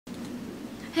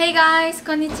Hey guys,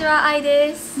 konnichiwa, Ai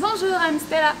desu. Bonjour, I'm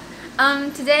Stella.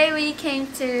 Today we came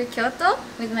to Kyoto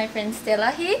with my friend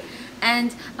Stella here,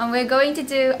 and we're going to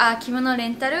do a kimono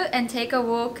rental and take a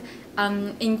walk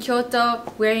in Kyoto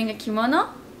wearing a kimono.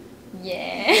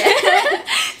 Yeah.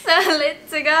 So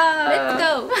let's go. Let's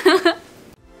go.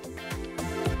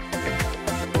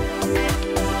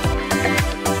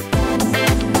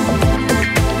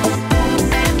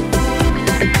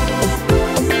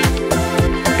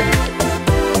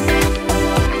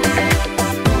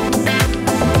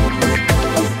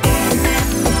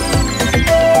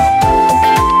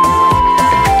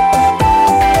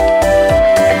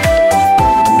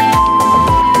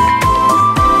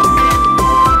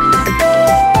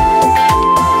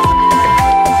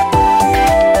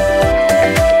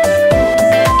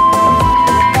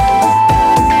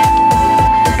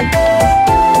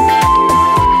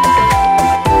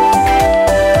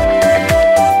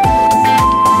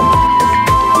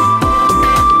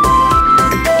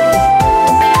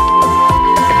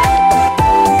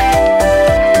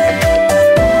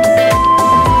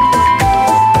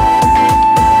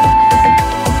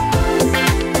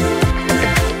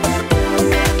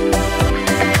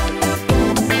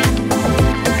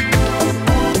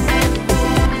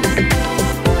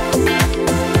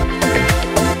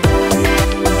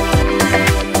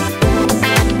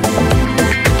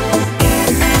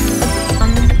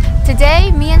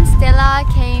 Today, me and Stella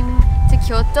came to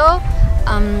Kyoto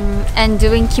and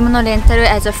doing kimono rental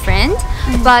as a friend,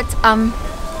 but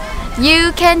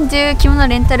you can do kimono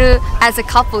rental as a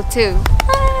couple too.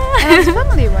 And as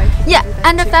family, right? Yeah,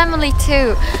 and a family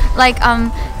too. Like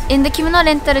in the kimono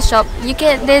rental shop,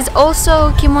 there's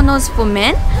also kimonos for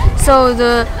men. So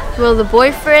the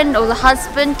boyfriend or the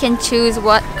husband can choose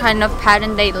what kind of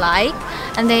pattern they like,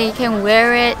 and they can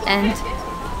wear it and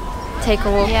take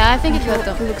a walk. Yeah, I think it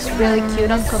looks really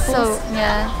cute on couples. So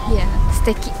yeah,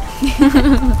 steki.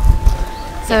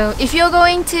 So if you're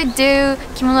going to do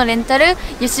kimono rental,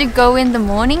 you should go in the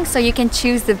morning so you can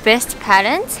choose the best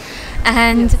patterns.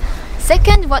 And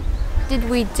second, what did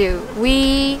we do?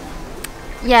 We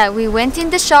went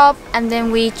in the shop and then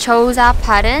we chose our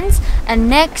patterns. And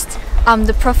next,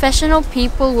 the professional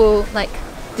people will like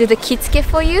do the kitsuke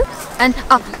for you. And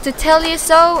to tell you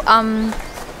so,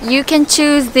 you can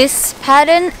choose this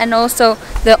pattern and also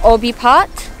the obi part.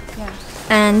 Yeah.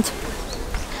 And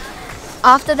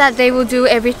after that, they will do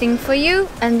everything for you,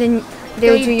 and then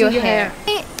they'll do your hair.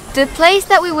 The place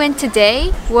that we went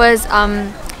today was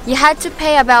you had to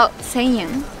pay about 1000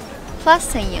 yen plus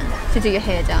 1000 yen to do your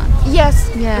hair down.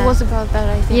 Yes, Yeah. it was about that,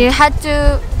 I think. You had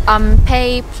to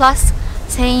pay plus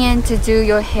 1000 yen to do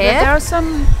your hair. But there are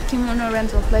some kimono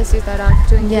rental places that are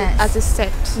doing it Yes. as a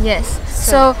set. Yes,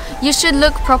 so you should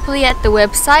look properly at the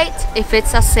website if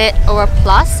it's a set or a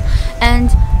plus. And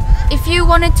if you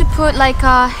wanted to put like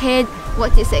a head,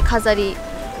 what do you say, kazari,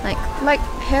 Like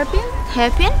hairpin?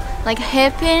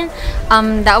 hairpin,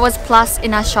 that was plus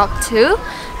in our shop too.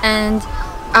 And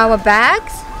our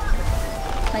bags,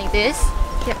 like this,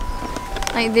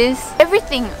 like this,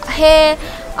 everything, hair,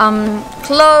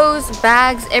 clothes,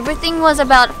 bags, everything was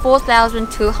about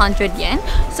 4,200 yen.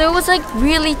 So it was like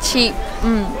really cheap,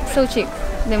 so cheap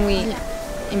than we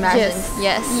imagined.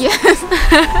 Yes.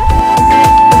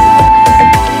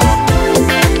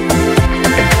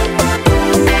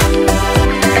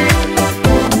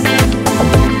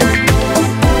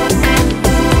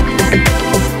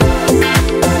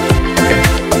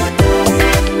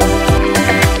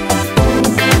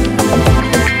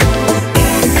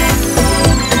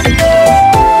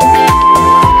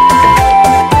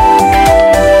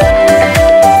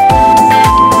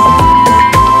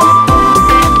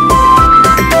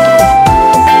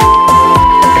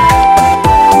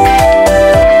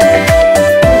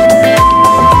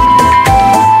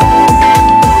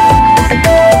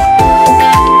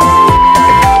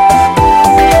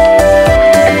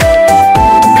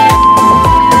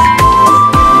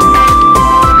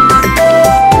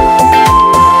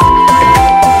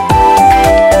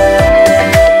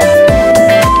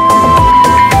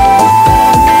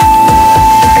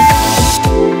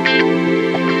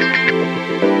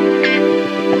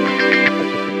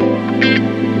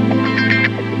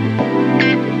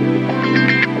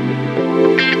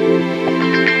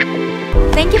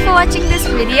 Thank you for watching this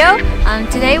video.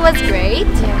 Today was great.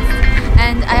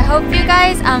 And I hope you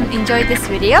guys enjoyed this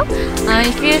video.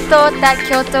 If you thought that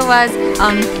Kyoto was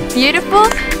beautiful,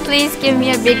 please give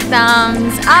me a big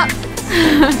thumbs up.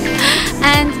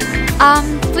 And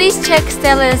please check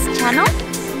Stella's channel.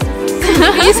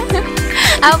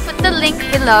 I'll put the link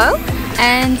below.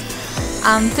 And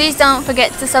please don't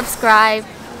forget to subscribe.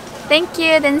 Thank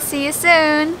you. Then see you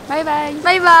soon. Bye bye.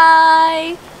 Bye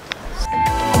bye.